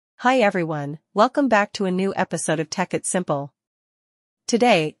Hi everyone, welcome back to a new episode of Tech It's Simple.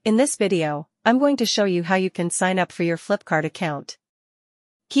 Today, in this video, I'm going to show you how you can sign up for your Flipkart account.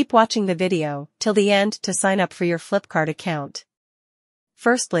 Keep watching the video till the end to sign up for your Flipkart account.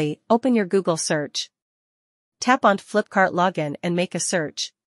 Firstly, open your Google search. Tap on Flipkart login and make a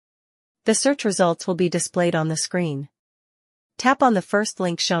search. The search results will be displayed on the screen. Tap on the first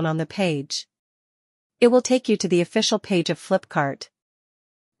link shown on the page. It will take you to the official page of Flipkart.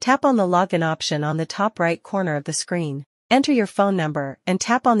 Tap on the login option on the top right corner of the screen. Enter your phone number and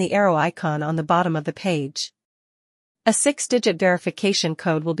tap on the arrow icon on the bottom of the page. A 6-digit verification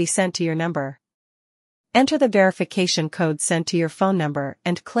code will be sent to your number. Enter the verification code sent to your phone number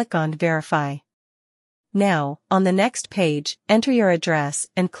and click on Verify. Now, on the next page, enter your address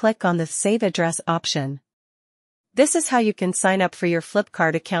and click on the Save Address option. This is how you can sign up for your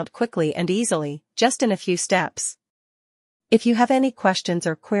Flipkart account quickly and easily, just in a few steps. If you have any questions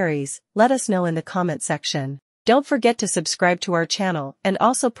or queries, let us know in the comment section. Don't forget to subscribe to our channel and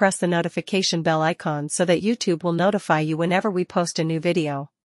also press the notification bell icon so that YouTube will notify you whenever we post a new video.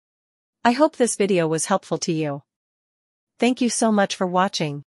 I hope this video was helpful to you. Thank you so much for watching.